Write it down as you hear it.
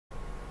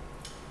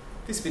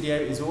This video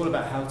is all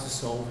about how to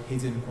solve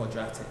hidden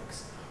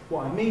quadratics.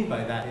 What I mean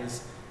by that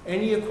is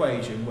any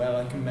equation where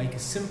I can make a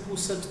simple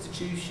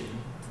substitution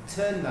to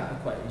turn that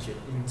equation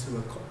into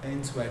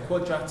a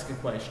quadratic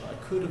equation I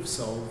could have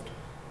solved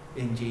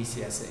in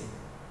GCSE.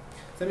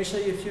 So let me show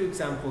you a few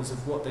examples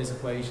of what those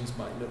equations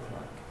might look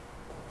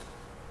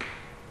like.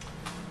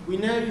 We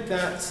know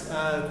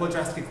that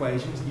quadratic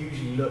equations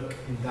usually look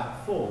in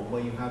that form,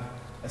 where you have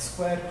a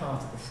squared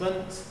part at the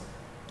front,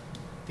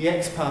 the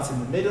x part in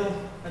the middle,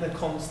 and a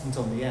constant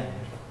on the end.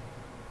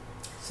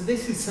 So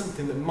this is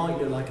something that might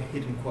look like a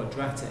hidden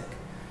quadratic.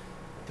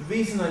 The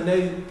reason I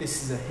know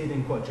this is a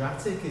hidden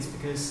quadratic is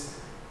because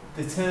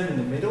the term in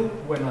the middle,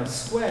 when I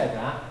square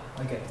that,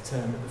 I get the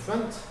term at the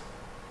front.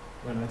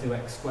 When I do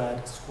x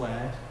squared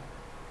squared,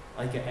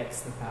 I get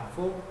x to the power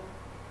 4,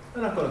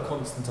 and I've got a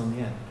constant on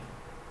the end.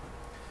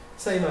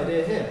 Same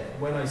idea here.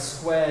 When I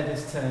square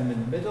this term in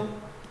the middle,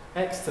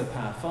 x to the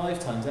power 5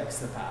 times x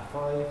to the power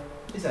 5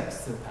 is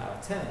x to the power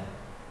 10.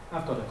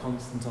 I've got a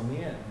constant on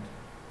the end.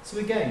 So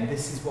again,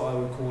 this is what I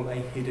would call a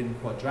hidden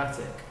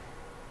quadratic.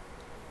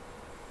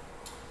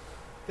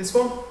 This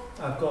one,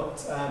 I've got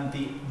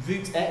the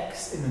root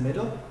x in the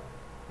middle,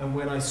 and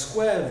when I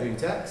square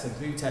root x, so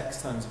root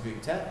x times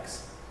root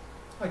x,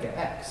 I get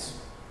x.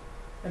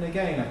 And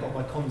again, I've got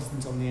my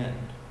constant on the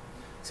end.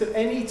 So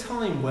any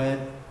time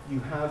where you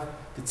have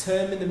the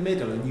term in the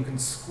middle and you can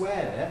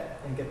square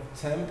it and get the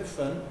term at the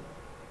front,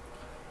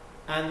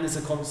 and there's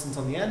a constant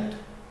on the end,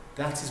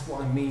 that is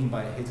what I mean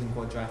by a hidden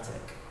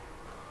quadratic.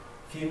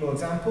 A few more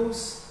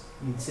examples.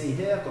 You can see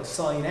here I've got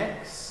sine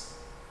x.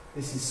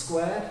 This is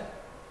squared,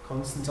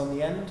 constant on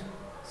the end,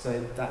 so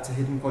that's a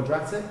hidden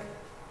quadratic.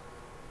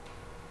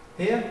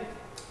 Here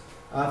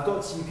I've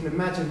got, so you can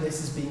imagine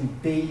this as being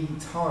b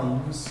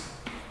times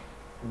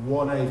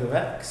 1 over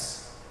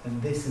x,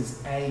 and this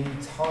is a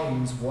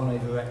times 1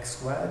 over x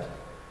squared.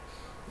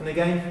 And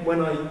again,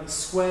 when I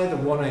square the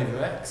 1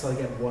 over x, I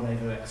get 1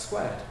 over x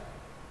squared,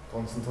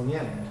 constant on the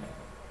end.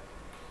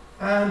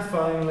 And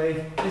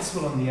finally, this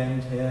one on the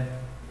end here,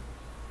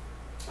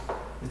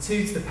 the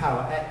 2 to the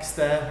power x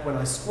there, when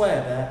I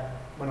square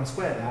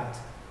that,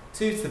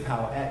 2 to the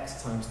power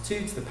x times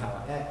 2 to the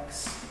power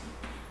x,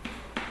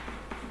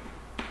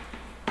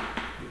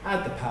 you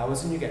add the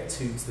powers and you get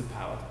 2 to the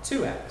power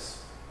 2x.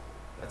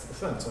 That's at the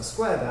front, so I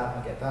square that,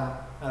 I get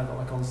that, and I've got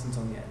my constant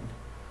on the end.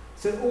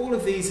 So all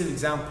of these are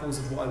examples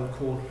of what I would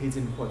call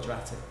hidden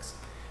quadratics.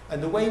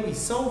 And the way we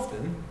solve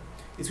them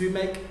is we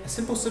make a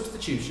simple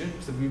substitution,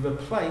 so we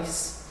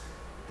replace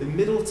the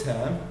middle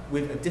term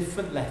with a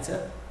different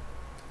letter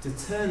to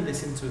turn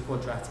this into a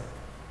quadratic.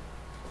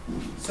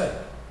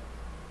 So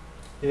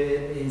here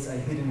is a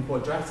hidden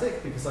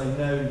quadratic because I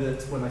know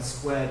that when I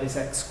square this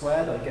x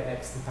squared, I get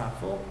x to the power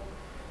 4.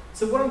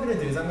 So what I'm going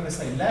to do is I'm going to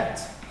say let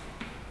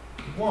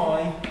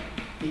y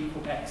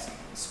equal x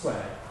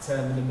squared, the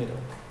term in the middle.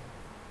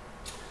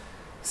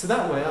 So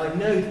that way I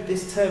know that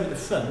this term at the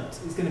front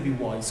is going to be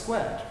y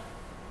squared.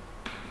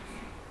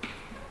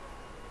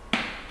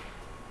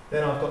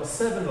 Then I've got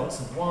 7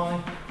 lots of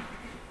y.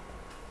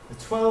 The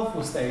 12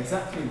 will stay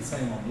exactly the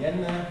same on the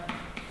end there.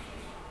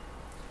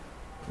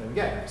 There we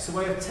go. So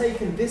I have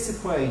taken this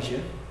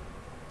equation,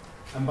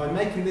 and by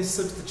making this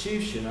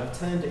substitution, I've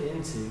turned it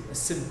into a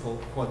simple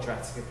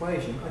quadratic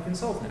equation I can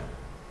solve now.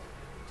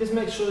 Just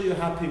make sure you're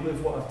happy with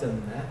what I've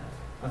done there.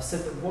 I've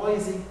said that y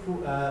is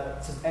equal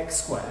to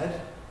x squared.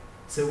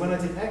 So when I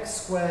did x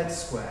squared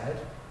squared,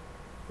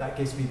 that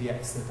gives me the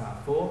x to the power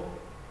 4.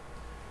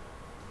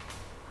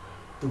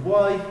 The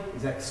y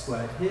is x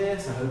squared here,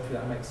 so hopefully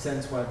that makes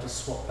sense where I've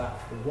just swapped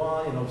that for the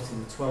y, and obviously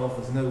the 12,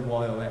 there's no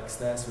y or x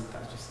there, so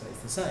that just stays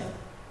the same.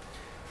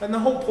 And the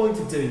whole point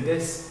of doing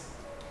this,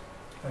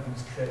 if I can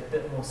just create a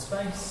bit more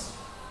space,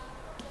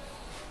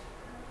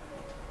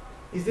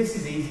 is this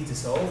is easy to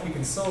solve. We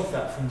can solve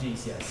that from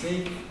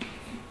GCSE.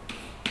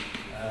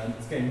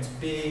 It's going to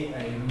be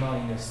a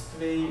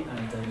 -3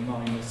 and a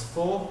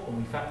 -4 when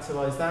we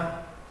factorise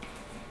that.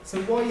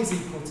 So y is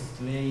equal to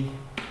 3,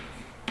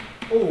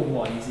 or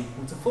y is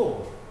equal to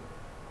 4.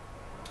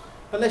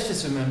 But let's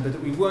just remember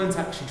that we weren't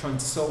actually trying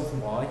to solve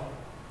y.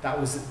 That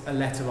was a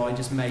letter I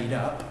just made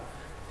up.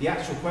 The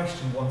actual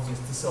question wanted us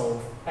to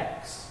solve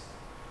x.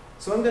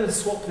 So I'm going to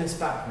swap this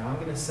back now. I'm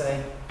going to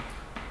say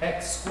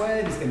x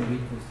squared is going to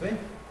equal 3,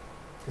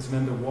 because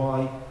remember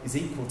y is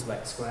equal to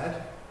x squared,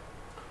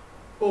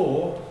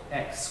 or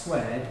x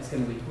squared is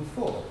going to equal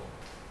 4.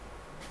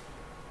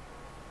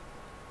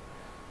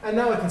 And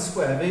now I can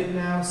square root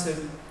now, so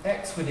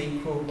x would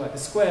equal, like the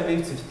square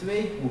root of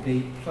 3 will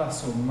be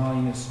plus or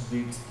minus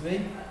root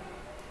 3.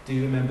 Do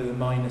you remember the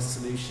minus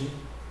solution?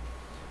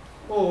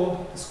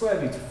 Or the square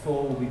root of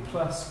 4 will be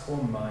plus or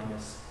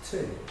minus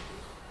 2.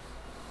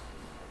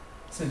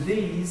 So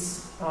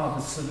these are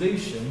the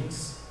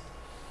solutions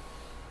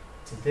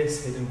to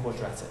this hidden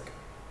quadratic.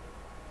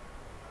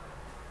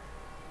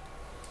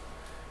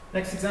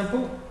 Next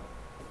example.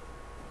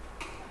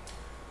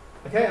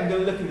 Okay, I'm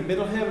going to look in the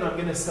middle here and I'm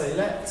going to say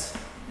let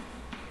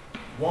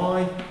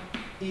y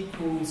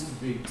equals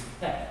root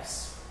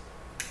x.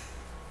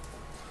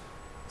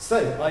 So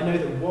I know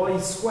that y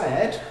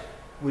squared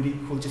would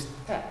equal just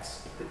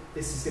x.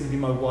 This is going to be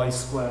my y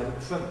squared at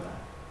the front there.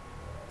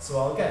 So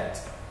I'll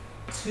get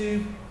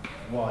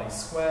 2y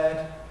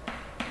squared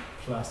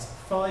plus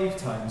 5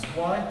 times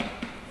y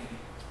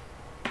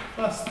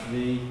plus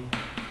 3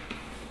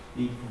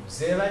 equals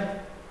 0.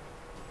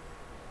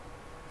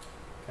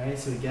 Okay,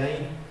 so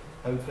again,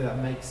 hopefully that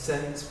makes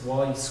sense.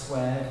 Y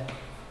squared.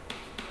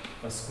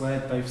 If I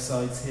squared both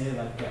sides here,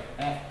 I'd get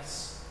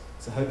x.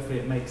 So hopefully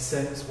it makes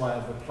sense why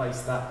I've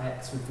replaced that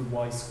x with the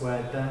y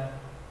squared there.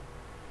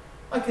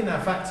 I can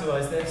now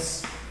factorise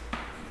this.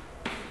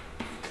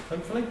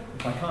 Hopefully.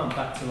 If I can't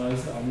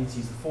factorise it, I'll need to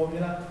use the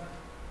formula.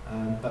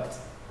 But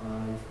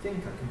I think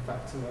I can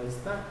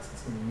factorise that.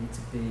 It's going to need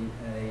to be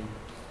a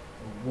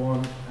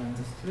 1 and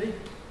a 3.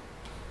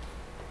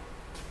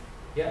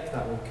 Yep,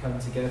 that will come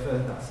together.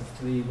 That's a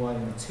 3y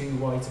and a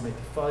 2y to make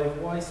a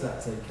 5y, so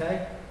that's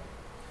okay.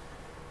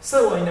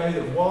 So I know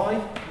that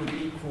y would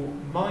equal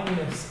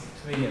minus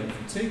 3 over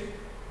 2,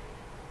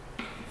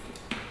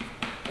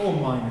 or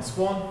minus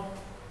 1.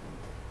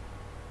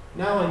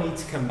 Now I need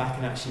to come back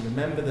and actually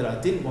remember that I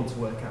didn't want to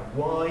work out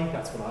y,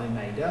 that's what I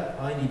made up.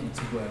 I needed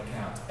to work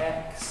out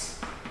x,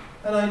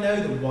 and I know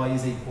that y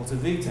is equal to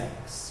root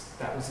x.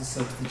 That was a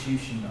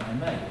substitution that I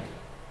made.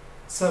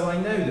 So I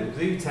know that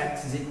root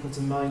x is equal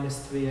to minus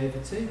 3 over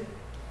 2,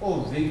 or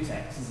root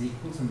x is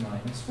equal to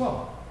minus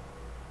 1.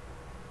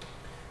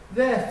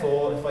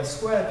 Therefore, if I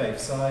square both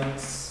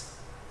sides,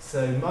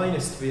 so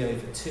minus 3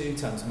 over 2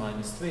 times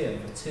minus 3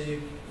 over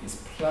 2 is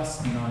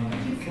plus 9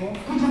 over 4.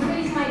 Could you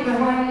please make your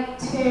way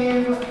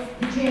to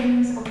the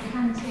gyms or the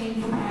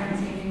canteen for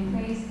parents' evening,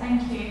 please?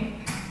 Thank you.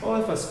 Or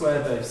if I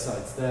square both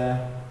sides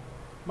there,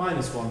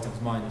 minus 1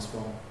 times minus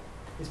 1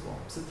 is 1.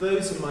 So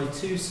those are my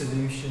two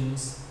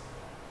solutions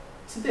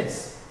to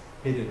this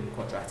hidden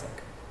quadratic.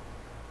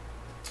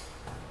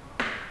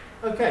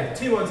 Okay,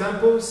 two more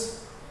examples.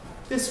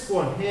 This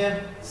one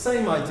here,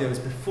 same idea as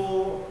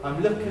before.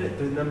 I'm looking at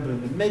the number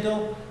in the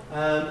middle,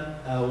 or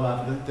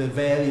rather the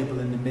variable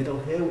in the middle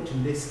here, which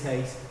in this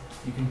case,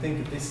 you can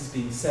think of this as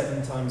being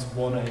 7 times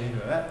 1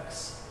 over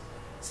x.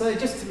 So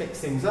just to mix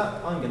things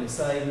up, I'm going to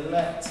say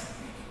let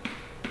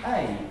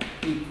a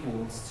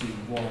equals to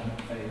 1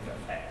 over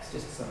x,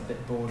 just because I'm a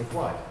bit bored of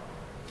y.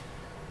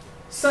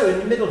 So in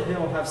the middle here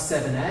I'll have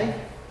 7a,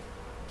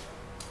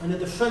 and at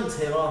the front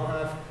here I'll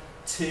have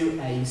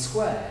 2a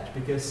squared,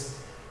 because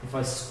if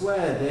I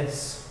square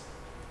this,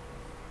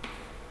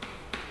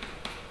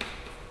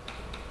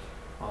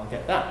 I'll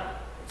get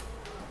that.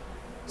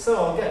 So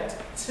I'll get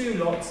 2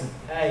 lots of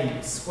a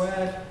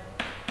squared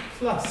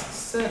plus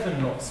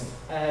 7 lots of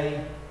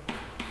a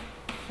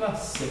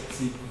plus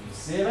 6 equals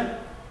 0.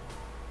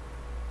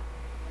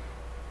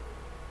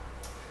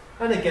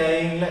 And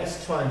again,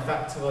 let's try and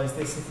factorise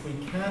this if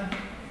we can.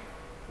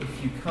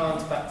 If you can't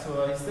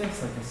factorise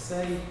this, like I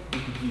say, we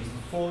could use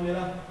the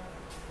formula.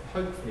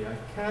 Hopefully I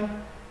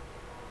can.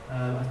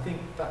 I think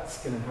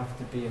that's going to have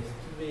to be a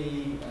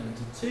 3 and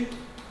a 2.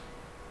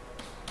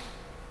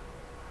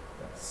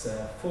 That's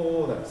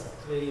 4, that's a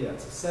 3,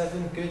 that's a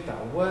 7. Good,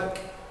 that'll work.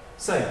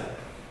 So,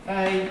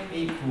 a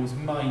equals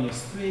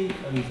minus 3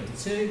 over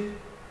 2,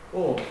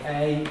 or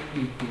a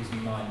equals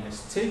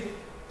minus 2.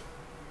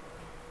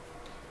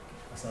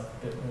 Let's have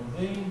a bit more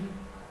room.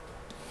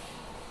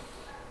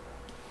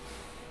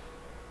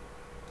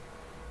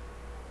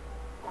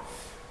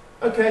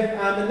 Okay,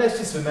 and let's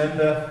just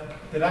remember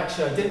that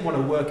actually I didn't want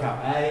to work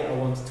out a, I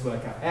wanted to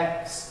work out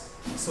x.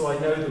 So I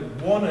know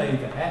that 1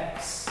 over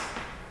x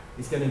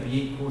is going to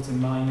be equal to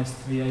minus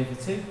 3 over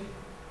 2.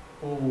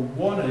 Or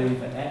 1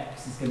 over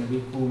x is going to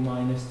equal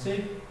minus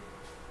 2.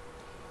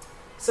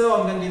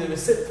 So I'm going to do the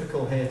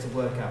reciprocal here to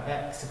work out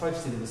x. If I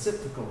just do the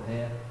reciprocal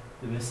here,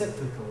 the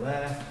reciprocal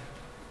there,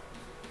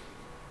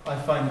 I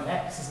find that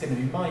x is going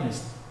to be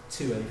minus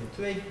 2 over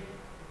 3,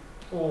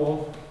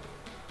 or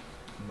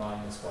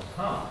minus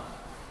 1/2.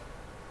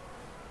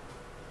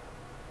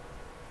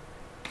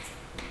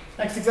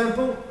 Next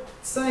example,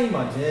 same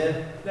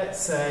idea. Let's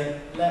say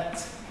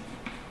let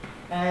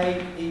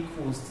a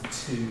equals to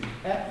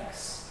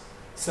 2x.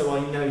 So I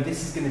know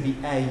this is going to be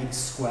a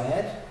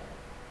squared,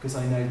 because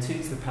I know 2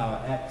 to the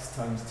power x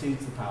times 2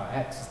 to the power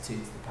x is 2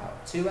 to the power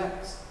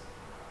 2x.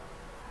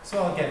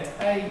 So I'll get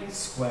a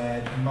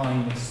squared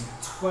minus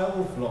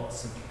 12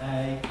 lots of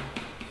a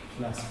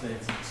plus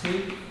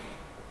 32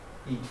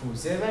 equals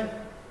 0.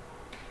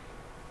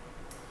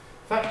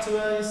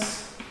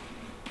 Factorise.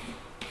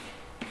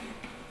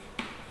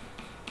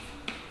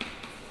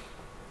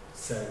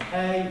 So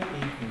a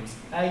equals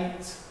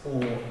 8,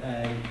 or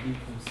a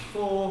equals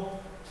 4.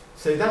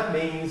 So that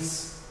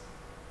means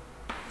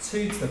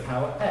 2 to the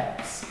power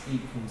x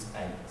equals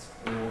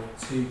 8, or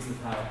 2 to the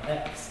power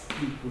x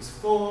equals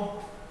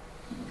 4.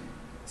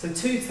 So 2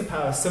 to the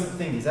power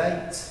something is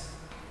 8.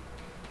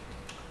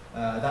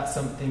 That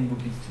something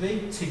would be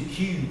 3. 2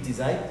 cubed is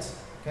 8.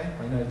 Okay,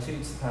 I know 2 to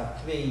the power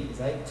 3 is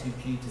 8. 2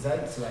 cubed is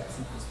 8, so x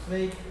equals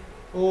 3.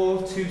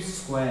 Or 2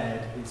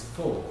 squared is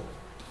 4.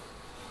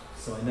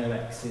 So I know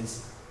x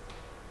is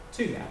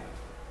 2 there.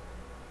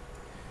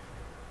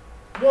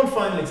 One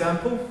final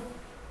example.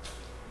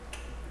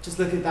 just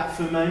look at that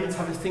for a moment,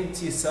 have a think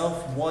to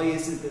yourself, why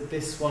is it that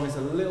this one is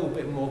a little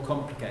bit more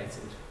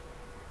complicated?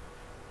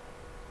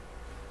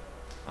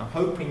 I'm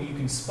hoping you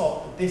can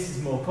spot that this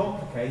is more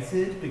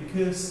complicated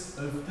because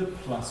of the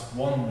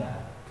 +1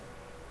 there.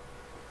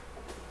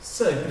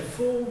 So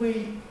before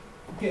we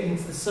get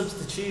into the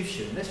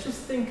substitution, let's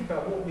just think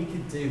about what we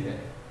could do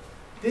here.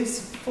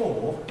 This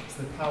 4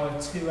 to the power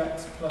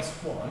 2x plus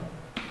 1.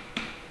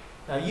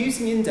 Now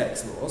using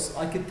index laws,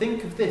 I could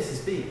think of this as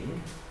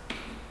being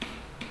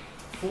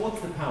 4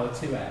 to the power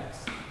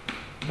 2x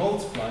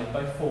multiplied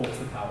by 4 to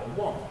the power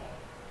 1.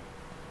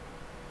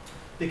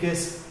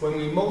 Because when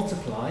we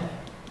multiply,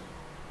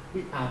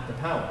 we add the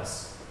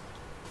powers.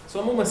 So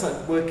I'm almost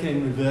like working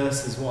in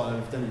reverse as what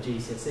I've done at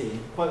GCSE.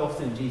 Quite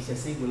often at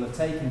GCSE we'll have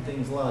taken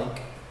things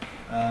like,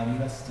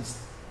 let's just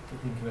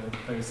think of a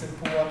very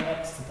simple one,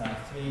 x to the power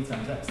 3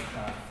 times x to the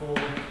power 4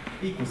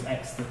 equals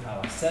x to the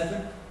power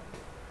 7.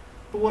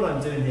 But what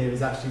I'm doing here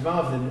is actually,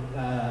 rather than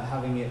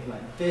having it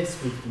like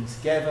this with them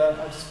together,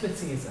 I'm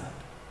splitting it up.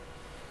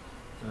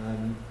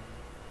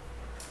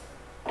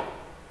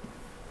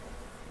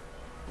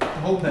 The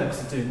whole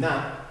purpose of doing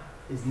that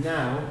is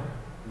now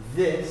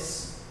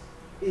this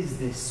is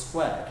this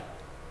squared.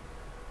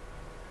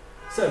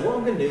 So what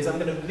I'm going to do is I'm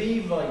going to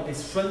rewrite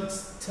this front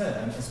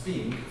term as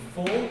being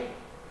 4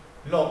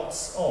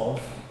 lots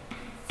of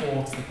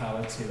 4 to the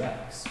power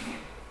 2x.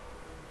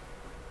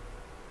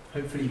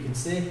 Hopefully you can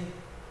see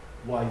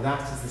why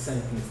that is the same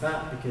thing as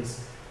that,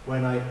 because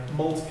when I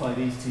multiply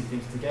these two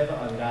things together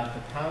I would add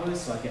the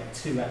powers, so I get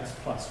 2x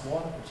plus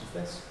 1, which is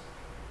this.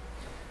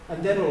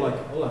 And then all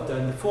I've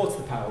done, the 4 to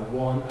the power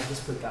 1, I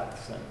just put that at the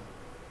front.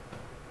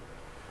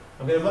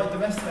 I'm going to write the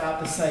rest of it out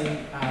the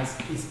same as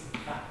it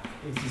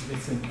is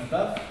written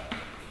above.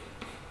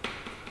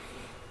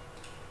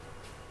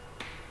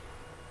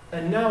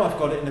 And now I've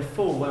got it in a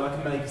form where I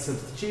can make a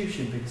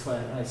substitution, because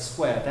when I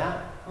square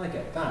that, I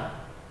get that.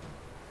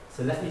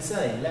 So let me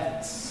say,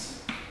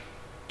 let's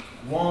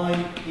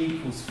y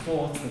equals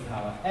 4 to the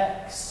power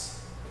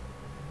x.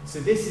 So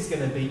this is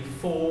going to be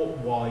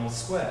 4y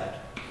squared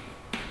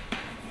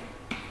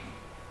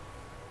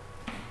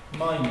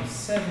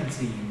minus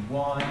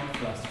 17y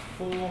plus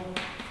 4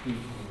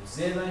 equals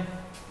 0.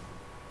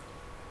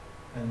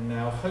 And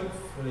now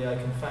hopefully I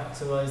can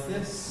factorise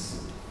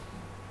this.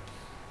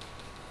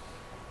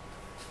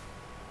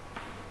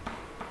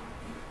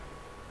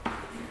 I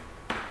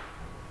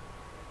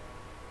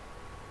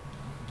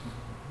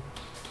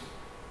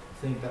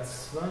think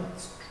that's right.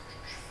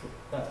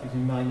 That's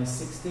between minus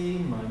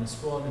 16,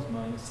 minus 1 is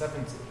minus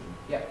 17.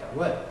 Yep, that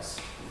works.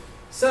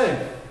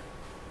 So,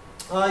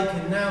 I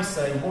can now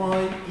say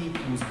y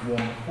equals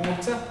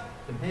 1/4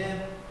 from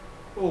here,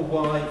 or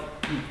y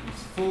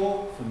equals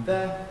 4 from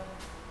there.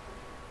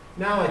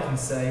 Now I can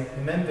say,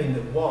 remembering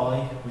that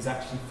y was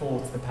actually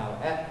 4 to the power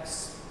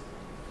x,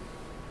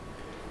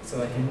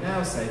 so I can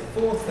now say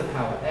 4 to the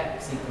power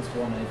x equals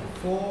 1 over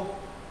 4,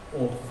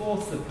 or 4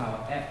 to the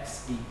power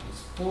x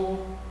equals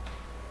 4.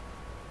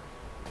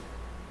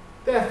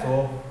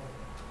 Therefore,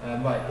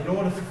 in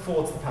order for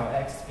 4 to the power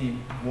x to be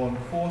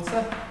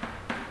 1/4,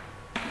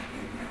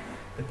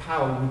 the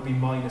power would be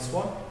minus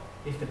 1.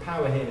 If the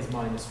power here is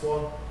minus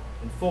 1,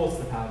 then 4 to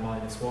the power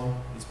minus 1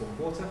 is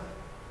 1/4.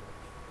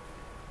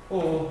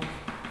 Or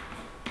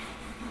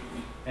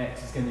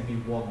x is going to be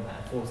 1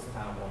 there, 4 to the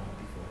power 1 would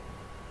be 4.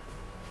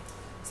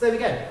 So there we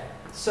go.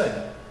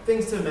 So,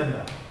 things to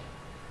remember.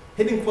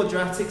 Hidden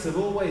quadratics are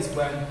always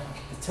when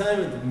the term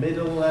in the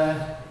middle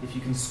there, if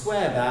you can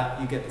square that,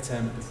 you get the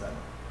term at the front.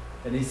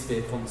 There needs to be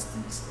a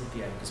constant at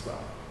the end as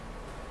well.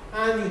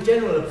 And the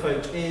general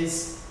approach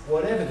is,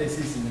 whatever this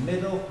is in the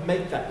middle,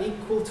 make that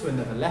equal to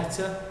another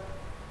letter.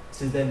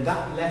 So then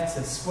that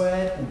letter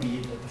squared will be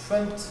at the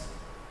front.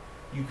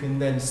 You can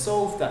then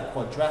solve that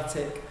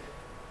quadratic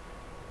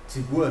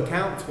to work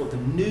out what the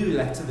new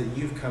letter that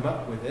you've come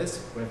up with is,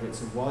 whether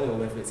it's a Y or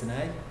whether it's an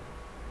A.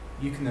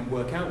 You can then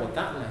work out what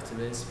that letter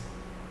is.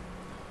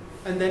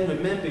 And then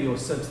remember your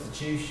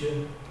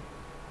substitution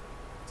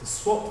to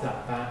swap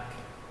that back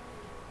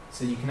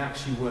so you can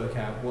actually work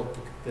out what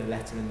the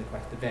letter in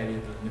the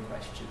variable in the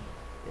question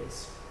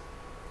is.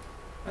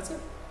 That's it.